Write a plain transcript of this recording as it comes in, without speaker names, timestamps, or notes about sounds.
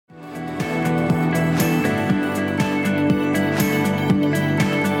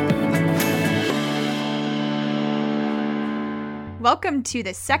Welcome to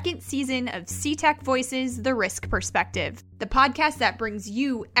the second season of CTech Voices, The Risk Perspective, the podcast that brings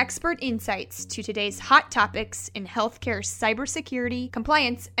you expert insights to today's hot topics in healthcare cybersecurity,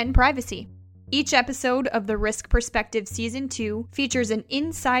 compliance, and privacy. Each episode of The Risk Perspective Season 2 features an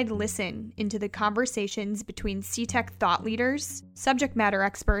inside listen into the conversations between CTech thought leaders, subject matter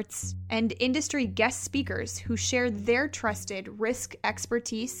experts, and industry guest speakers who share their trusted risk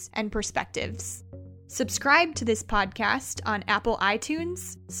expertise and perspectives. Subscribe to this podcast on Apple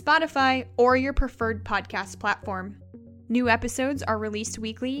iTunes, Spotify, or your preferred podcast platform. New episodes are released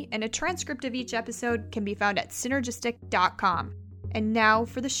weekly, and a transcript of each episode can be found at synergistic.com. And now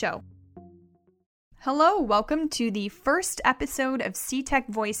for the show. Hello, welcome to the first episode of CTech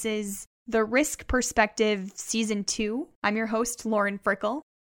Voices, The Risk Perspective Season 2. I'm your host, Lauren Frickel.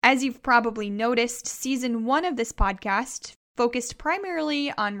 As you've probably noticed, Season 1 of this podcast focused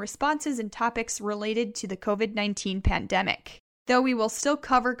primarily on responses and topics related to the COVID-19 pandemic. Though we will still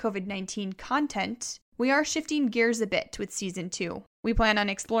cover COVID-19 content, we are shifting gears a bit with Season 2. We plan on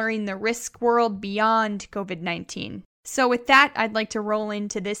exploring the risk world beyond COVID-19. So with that, I'd like to roll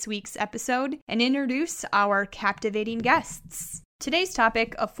into this week's episode and introduce our captivating guests. Today's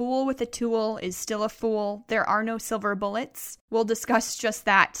topic, a fool with a tool is still a fool. There are no silver bullets. We'll discuss just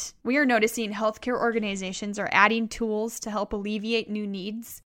that. We are noticing healthcare organizations are adding tools to help alleviate new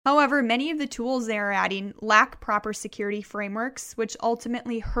needs. However, many of the tools they are adding lack proper security frameworks, which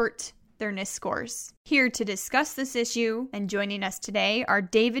ultimately hurt their NIST scores. Here to discuss this issue and joining us today are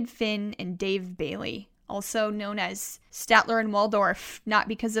David Finn and Dave Bailey, also known as Statler and Waldorf, not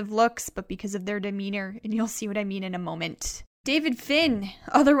because of looks, but because of their demeanor, and you'll see what I mean in a moment. David Finn,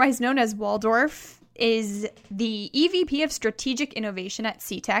 otherwise known as Waldorf, is the EVP of Strategic Innovation at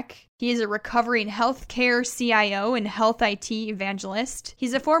CTech. He is a recovering healthcare CIO and health IT evangelist.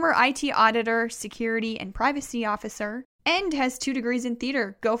 He's a former IT auditor, security, and privacy officer, and has 2 degrees in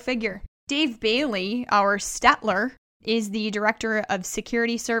theater. Go figure. Dave Bailey, our Statler, is the Director of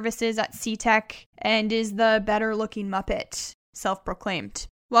Security Services at CTech and is the better-looking Muppet, self-proclaimed.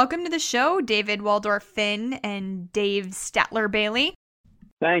 Welcome to the show, David Waldorf Finn and Dave Statler Bailey.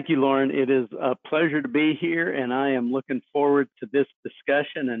 Thank you, Lauren. It is a pleasure to be here, and I am looking forward to this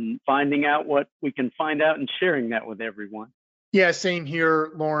discussion and finding out what we can find out and sharing that with everyone. Yeah, same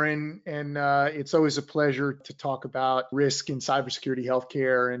here, Lauren. And it's always a pleasure to talk about risk in cybersecurity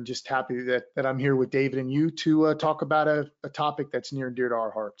healthcare, and just happy that I'm here with David and you to talk about a topic that's near and dear to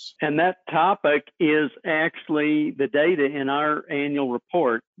our hearts. And that topic is actually the data in our annual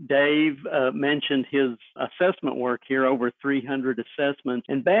report. Dave mentioned his assessment work here, over 300 assessments.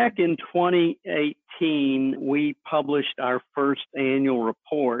 And back in 2018, we published our first annual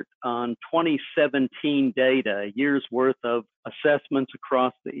report on 2017 data, a year's worth of assessments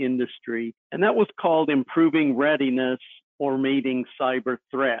across the industry. And that was called Improving Readiness or Meeting Cyber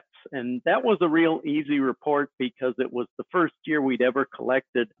Threats. And that was a real easy report because it was the first year we'd ever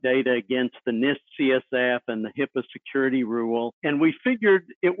collected data against the NIST CSF and the HIPAA security rule. And we figured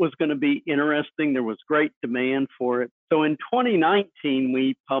it was going to be interesting. There was great demand for it. So in 2019,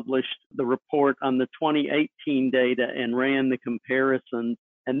 we published the report on the 2018 data and ran the comparisons.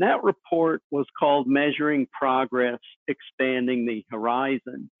 And that report was called Measuring Progress, Expanding the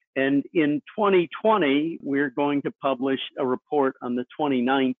Horizon. And in 2020, we're going to publish a report on the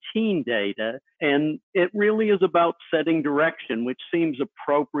 2019 data. And it really is about setting direction, which seems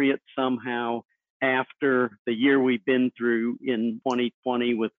appropriate somehow after the year we've been through in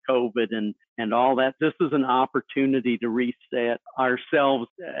 2020 with COVID and all that. This is an opportunity to reset ourselves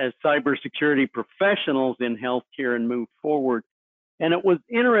as cybersecurity professionals in healthcare and move forward. And it was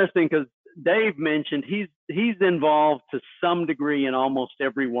interesting because Dave mentioned he's involved to some degree in almost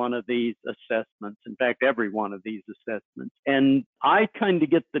every one of these assessments. In fact, every one of these assessments. And I kind of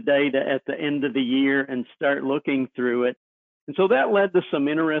get the data at the end of the year and start looking through it. And so that led to some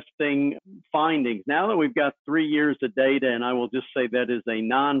interesting findings. Now that we've got 3 years of data, and I will just say that is a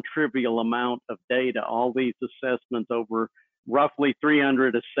non-trivial amount of data, all these assessments over roughly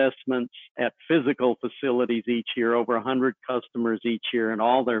 300 assessments at physical facilities each year, over 100 customers each year in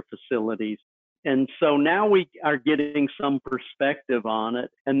all their facilities. And so now we are getting some perspective on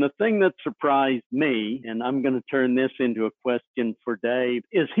it. And the thing that surprised me, and I'm going to turn this into a question for Dave,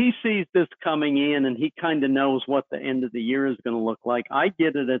 is he sees this coming in and he kind of knows what the end of the year is going to look like. I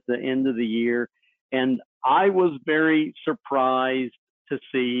get it at the end of the year, and I was very surprised to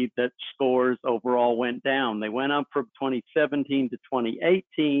see that scores overall went down. They went up from 2017 to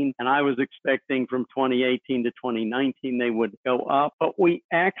 2018, and I was expecting from 2018 to 2019 they would go up, but we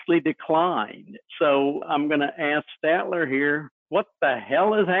actually declined. So I'm going to ask Statler here, what the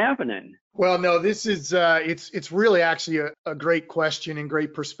hell is happening? Well, no, this is it's really actually a great question and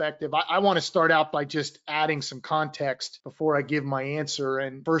great perspective. I want to start out by just adding some context before I give my answer.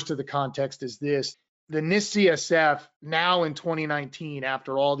 And first of the context is this. The NIST CSF now in 2019,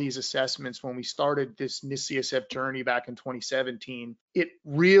 after all these assessments, when we started this NIST CSF journey back in 2017, it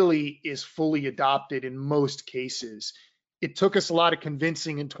really is fully adopted in most cases. It took us a lot of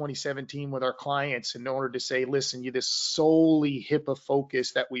convincing in 2017 with our clients in order to say, listen, this solely HIPAA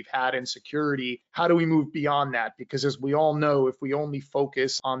focus that we've had in security, how do we move beyond that? Because as we all know, if we only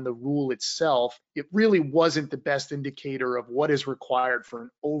focus on the rule itself, it really wasn't the best indicator of what is required for an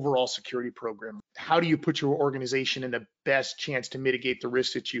overall security program. How do you put your organization in the best chance to mitigate the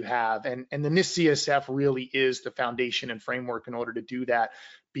risks that you have? And the NIST CSF really is the foundation and framework in order to do that,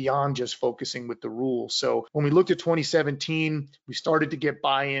 beyond just focusing with the rules. So when we looked at 2017, we started to get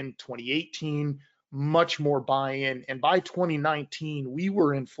buy-in. 2018, much more buy-in. And by 2019, we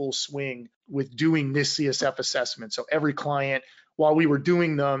were in full swing with doing this CSF assessment. So every client, while we were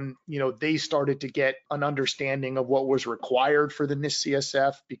doing them, they started to get an understanding of what was required for the NIST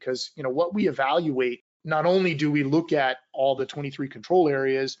CSF, because, what we evaluate, not only do we look at all the 23 control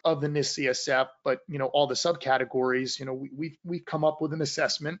areas of the NIST CSF, but all the subcategories, we've come up with an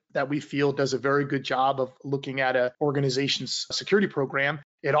assessment that we feel does a very good job of looking at an organization's security program.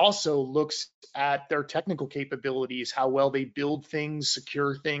 It also looks at their technical capabilities, how well they build things,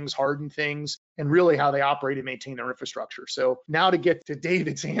 secure things, harden things, and really how they operate and maintain their infrastructure. So now to get to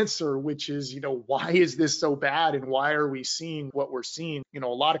David's answer, which is, why is this so bad and why are we seeing what we're seeing? A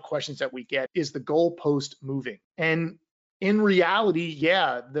lot of questions that we get is the goalpost moving? And in reality,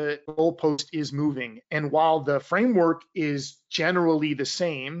 yeah, the goalpost is moving. And while the framework is generally the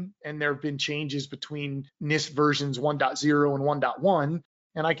same, and there have been changes between NIST versions 1.0 and 1.1,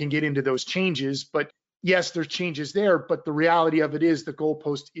 and I can get into those changes, but yes, there's changes there, but the reality of it is the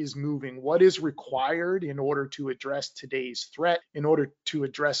goalpost is moving. What is required in order to address today's threat, in order to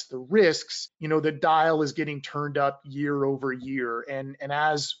address the risks, the dial is getting turned up year over year. And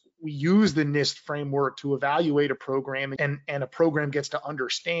as we use the NIST framework to evaluate a program, and a program gets to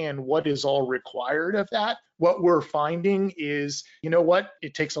understand what is all required of that, what we're finding is,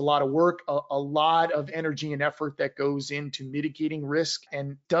 it takes a lot of work, a lot of energy and effort that goes into mitigating risk,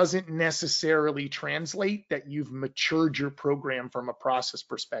 and doesn't necessarily translate that you've matured your program from a process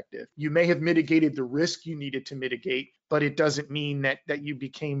perspective. You may have mitigated the risk you needed to mitigate, but it doesn't mean that you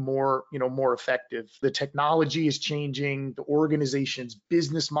became more effective. The technology is changing, the organization's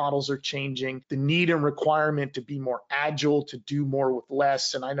business models are changing, the need and requirement to be more agile, to do more with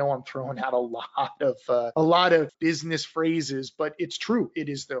less. And I know I'm throwing out a lot of business phrases, but it's true. It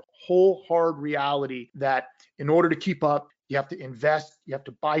is the whole hard reality that in order to keep up, you have to invest, you have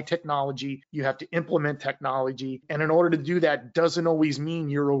to buy technology, you have to implement technology. And in order to do that doesn't always mean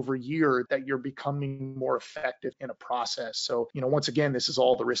year over year that you're becoming more effective in a process. So, once again, this is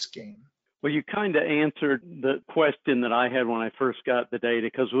all the risk game. Well, you kind of answered the question that I had when I first got the data,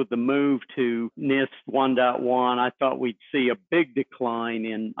 because with the move to NIST 1.1, I thought we'd see a big decline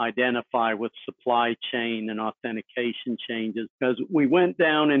in identify with supply chain and authentication changes, because we went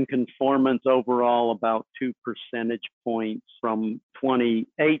down in conformance overall about 2 percentage points from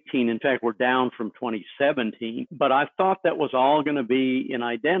 2018. In fact, we're down from 2017, but I thought that was all going to be in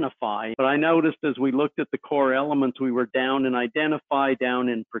identify. But I noticed as we looked at the core elements, we were down in identify, down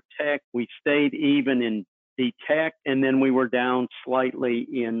in protect. We stayed even in detect, and then we were down slightly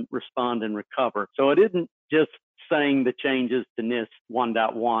in respond and recover. So it isn't just saying the changes to NIST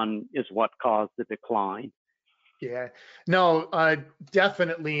 1.1 is what caused the decline. Yeah, no,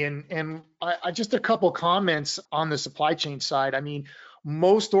 definitely. And I just a couple comments on the supply chain side. I mean,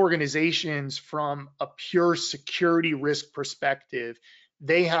 most organizations from a pure security risk perspective,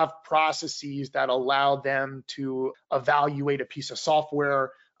 they have processes that allow them to evaluate a piece of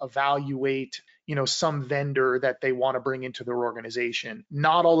software, evaluate, some vendor that they want to bring into their organization.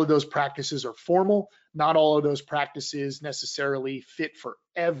 Not all of those practices are formal. Not all of those practices necessarily fit for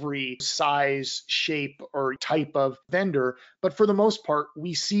every size, shape, or type of vendor. But for the most part,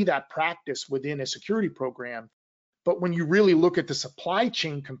 we see that practice within a security program. But when you really look at the supply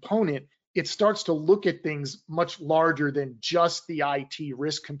chain component, it starts to look at things much larger than just the IT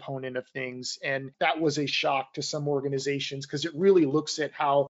risk component of things. And that was a shock to some organizations, because it really looks at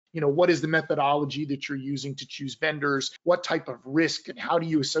how what is the methodology that you're using to choose vendors? What type of risk and how do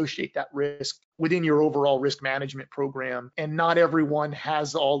you associate that risk within your overall risk management program? And not everyone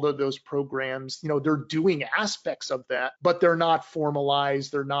has all of those programs. They're doing aspects of that, but they're not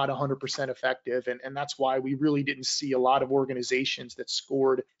formalized. They're not 100% effective. And that's why we really didn't see a lot of organizations that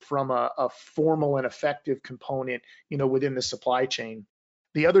scored from a formal and effective component, within the supply chain.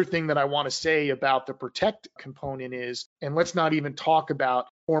 The other thing that I want to say about the protect component is, and let's not even talk about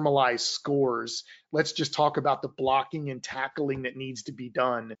formalized scores. Let's just talk about the blocking and tackling that needs to be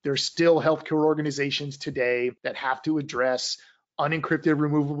done. There's still healthcare organizations today that have to address unencrypted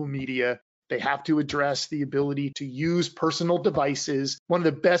removable media. They have to address the ability to use personal devices. One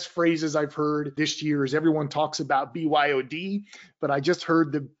of the best phrases I've heard this year is everyone talks about BYOD, but I just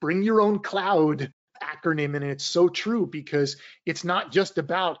heard the bring your own cloud acronym, and it's so true because it's not just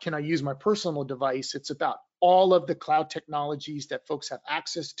about can I use my personal device, it's about all of the cloud technologies that folks have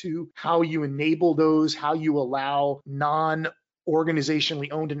access to, how you enable those, how you allow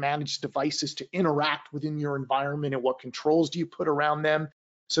non-organizationally owned and managed devices to interact within your environment, and what controls do you put around them.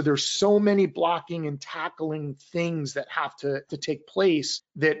 So there's so many blocking and tackling things that have to take place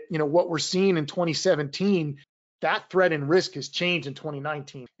that, what we're seeing in 2017, that threat and risk has changed in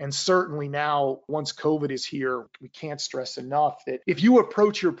 2019. And certainly now, once COVID is here, we can't stress enough that if you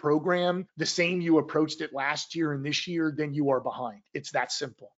approach your program the same you approached it last year and this year, then you are behind. It's that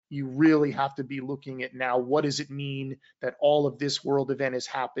simple. You really have to be looking at now, what does it mean that all of this world event has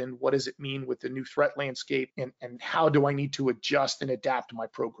happened? What does it mean with the new threat landscape? And how do I need to adjust and adapt my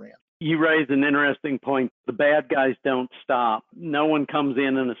program? You raise an interesting point. The bad guys don't stop. No one comes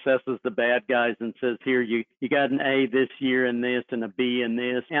in and assesses the bad guys and says, here, you got an A this year in this and a B in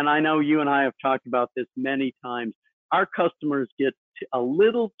this. And I know you and I have talked about this many times. Our customers get a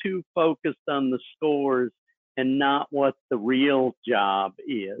little too focused on the scores and not what the real job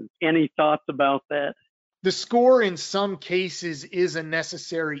is. Any thoughts about that? The score in some cases is a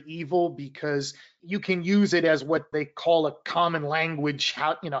necessary evil because you can use it as what they call a common language.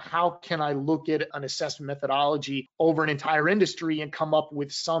 How can I look at an assessment methodology over an entire industry and come up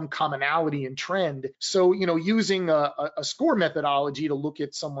with some commonality and trend? So, using a score methodology to look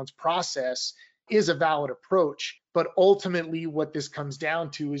at someone's process is a valid approach. But ultimately, what this comes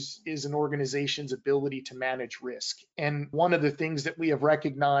down to is an organization's ability to manage risk. And one of the things that we have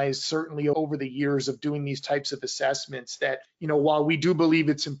recognized, certainly over the years of doing these types of assessments, that, while we do believe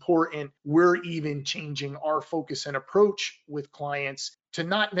it's important, we're even changing our focus and approach with clients to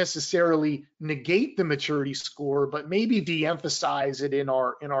not necessarily negate the maturity score, but maybe de-emphasize it in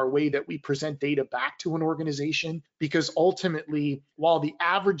our way that we present data back to an organization. Because ultimately, while the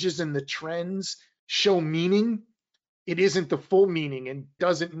averages and the trends show meaning, it isn't the full meaning, and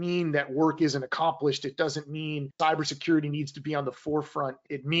doesn't mean that work isn't accomplished. It doesn't mean cybersecurity needs to be on the forefront.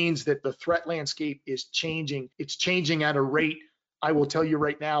 It means that the threat landscape is changing. It's changing at a rate, I will tell you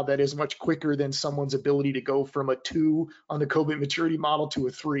right now, that is much quicker than someone's ability to go from a 2 on the COVID maturity model to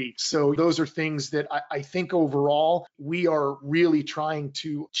a 3. So those are things that I think overall, we are really trying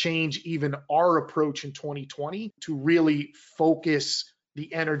to change even our approach in 2020 to really focus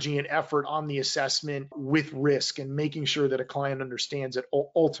the energy and effort on the assessment with risk and making sure that a client understands that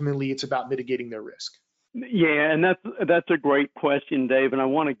ultimately it's about mitigating their risk. Yeah, and that's a great question, Dave. And I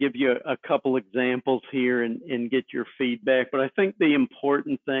want to give you a couple examples here and get your feedback. But I think the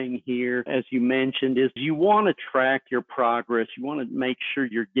important thing here, as you mentioned, is you want to track your progress. You want to make sure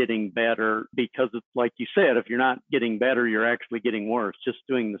you're getting better, because it's like you said, if you're not getting better, you're actually getting worse. Just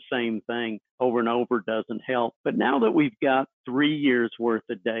doing the same thing over and over doesn't help. But now that we've got 3 years worth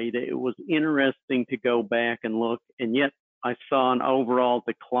of data, it was interesting to go back and look, and yet I saw an overall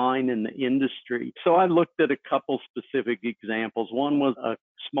decline in the industry. So I looked at a couple specific examples. One was a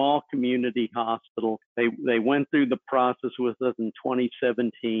small community hospital. They went through the process with us in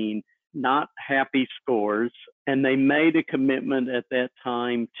 2017, not happy scores, and they made a commitment at that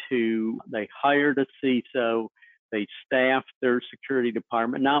time they hired a CISO, they staffed their security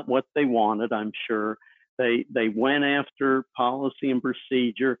department, not what they wanted, I'm sure. They went after policy and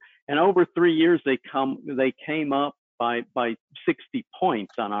procedure, and over 3 years they came up by 60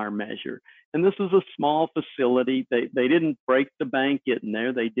 points on our measure. And this is a small facility. They didn't break the bank getting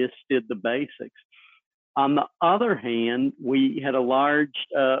there. They just did the basics. On the other hand, we had a large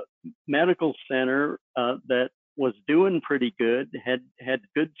medical center that was doing pretty good, had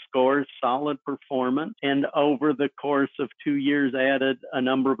good scores, solid performance, and over the course of 2 years added a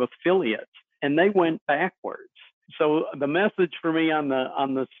number of affiliates, and they went backwards. So the message for me on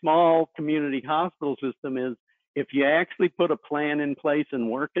the small community hospital system is, if you actually put a plan in place and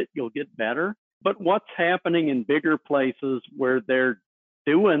work it, you'll get better. But what's happening in bigger places where they're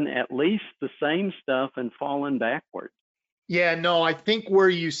doing at least the same stuff and falling backwards. Yeah, no, I think where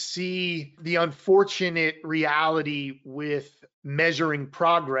you see the unfortunate reality with measuring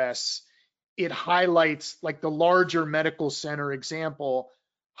progress, it highlights, like the larger medical center example,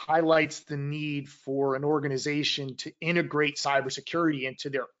 highlights the need for an organization to integrate cybersecurity into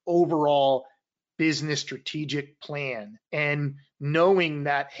their overall business strategic plan. And knowing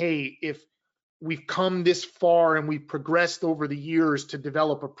that, hey, if we've come this far and we've progressed over the years to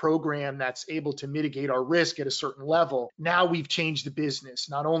develop a program that's able to mitigate our risk at a certain level. Now we've changed the business.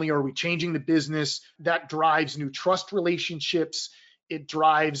 Not only are we changing the business, that drives new trust relationships. It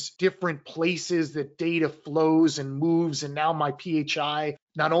drives different places that data flows and moves. And now my PHI,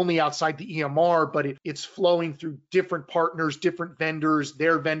 not only outside the EMR, but it's flowing through different partners, different vendors,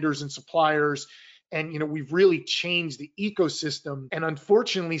 their vendors and suppliers. And, we've really changed the ecosystem. And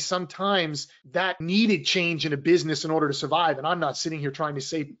unfortunately, sometimes that needed change in a business in order to survive. And I'm not sitting here trying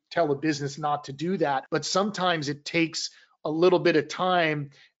to tell a business not to do that, but sometimes it takes a little bit of time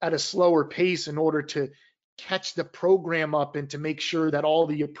at a slower pace in order to catch the program up and to make sure that all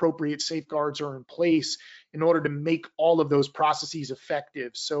the appropriate safeguards are in place in order to make all of those processes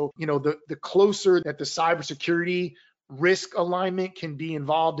effective. So, the closer that the cybersecurity risk alignment can be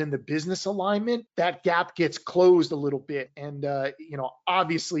involved in the business alignment, that gap gets closed a little bit. And,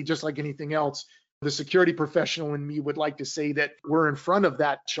 obviously, just like anything else, the security professional in me would like to say that we're in front of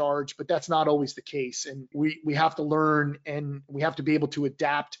that charge, but that's not always the case. And we have to learn, and we have to be able to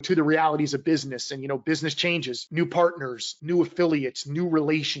adapt to the realities of business. And, business changes, new partners, new affiliates, new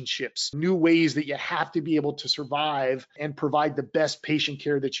relationships, new ways that you have to be able to survive and provide the best patient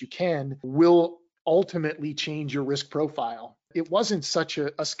care that you can will ultimately change your risk profile. It wasn't such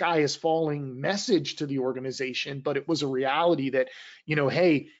a sky is falling message to the organization, but it was a reality that,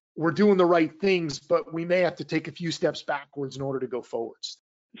 hey, we're doing the right things, but we may have to take a few steps backwards in order to go forwards.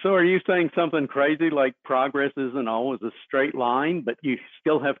 So are you saying something crazy like progress isn't always a straight line, but you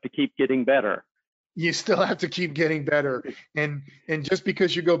still have to keep getting better? You still have to keep getting better. And just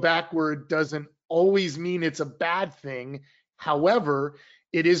because you go backward doesn't always mean it's a bad thing. However,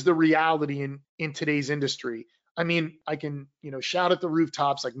 it is the reality in today's industry. I mean, I can, shout at the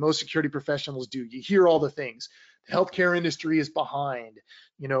rooftops like most security professionals do. You hear all the things. The healthcare industry is behind.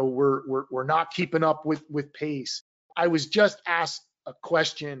 We're not keeping up with pace. I was just asked a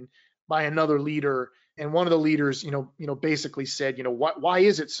question by another leader, and one of the leaders, basically said, why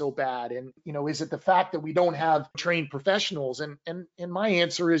is it so bad? And, is it the fact that we don't have trained professionals? And my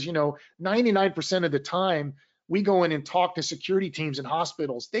answer is, 99% of the time, we go in and talk to security teams in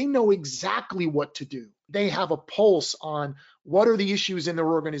hospitals. They know exactly what to do. They have a pulse on what are the issues in their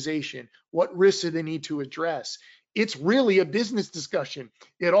organization, what risks do they need to address. It's really a business discussion.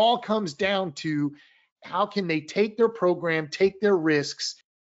 It all comes down to how can they take their program, take their risks,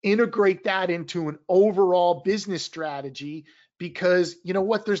 integrate that into an overall business strategy, because you know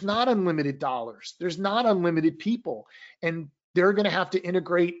what? There's not unlimited dollars. There's not unlimited people. And they're going to have to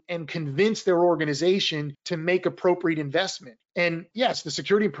integrate and convince their organization to make appropriate investment. And yes, the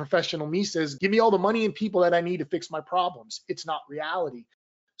security professional me says, give me all the money and people that I need to fix my problems. It's not reality.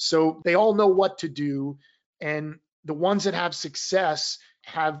 So they all know what to do. And the ones that have success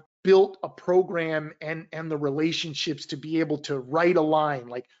have built a program and the relationships to be able to right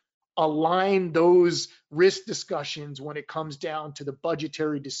align those risk discussions when it comes down to the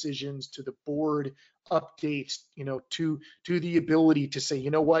budgetary decisions, to the board updates, to the ability to say,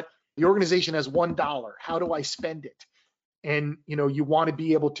 you know what, the organization has $1. How do I spend it? And, you want to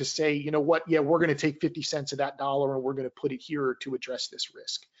be able to say, you know what, yeah, we're going to take 50 cents of that dollar and we're going to put it here to address this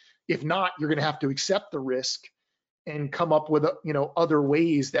risk. If not, you're going to have to accept the risk and come up with, other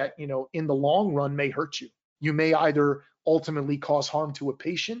ways that, in the long run may hurt you. You may either ultimately cause harm to a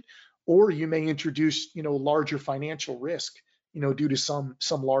patient, or you may introduce, larger financial risk, due to some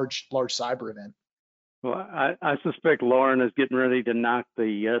large cyber event. Well, I suspect Lauren is getting ready to knock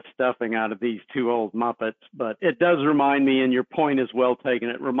the stuffing out of these two old Muppets, but it does remind me, and your point is well taken,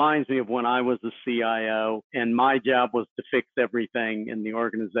 it reminds me of when I was a CIO and my job was to fix everything in the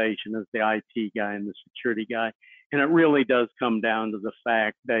organization as the IT guy and the security guy. And it really does come down to the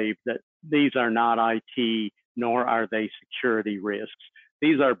fact, Dave, that these are not IT, nor are they security risks.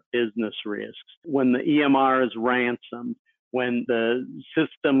 These are business risks. When the EMR is ransomed, when the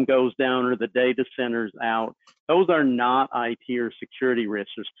system goes down or the data center's out, those are not IT or security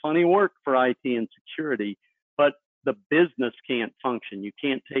risks. There's plenty of work for IT and security, but the business can't function. You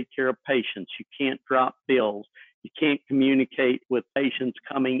can't take care of patients. You can't drop bills. You can't communicate with patients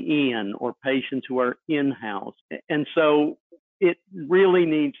coming in or patients who are in-house. And so it really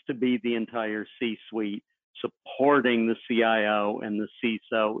needs to be the entire C-suite supporting the CIO and the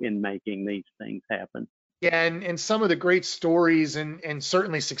CISO in making these things happen. Yeah, and some of the great stories and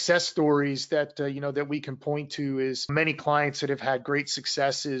certainly success stories that that we can point to is many clients that have had great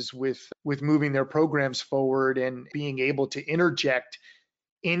successes with moving their programs forward and being able to interject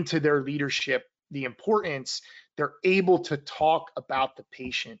into their leadership the importance. They're able to talk about the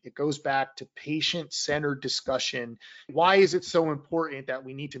patient. It goes back to patient-centered discussion. Why is it so important that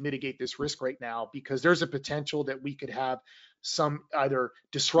we need to mitigate this risk right now? Because there's a potential that we could have some either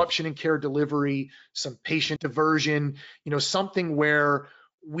disruption in care delivery, some patient diversion, something where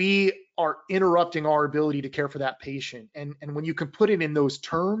we are interrupting our ability to care for that patient. And when you can put it in those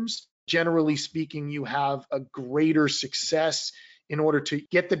terms, generally speaking, you have a greater success in order to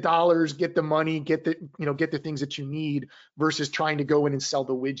get the dollars, get the money, get the things that you need versus trying to go in and sell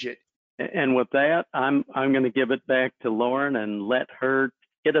the widget. And with that, I'm going to give it back to Lauren and let her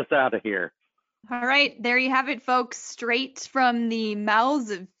get us out of here. All right, there you have it, folks. Straight from the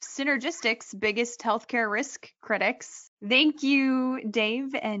mouths of Synergistics' biggest healthcare risk critics. Thank you,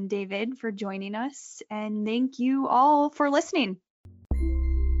 Dave and David, for joining us, and thank you all for listening.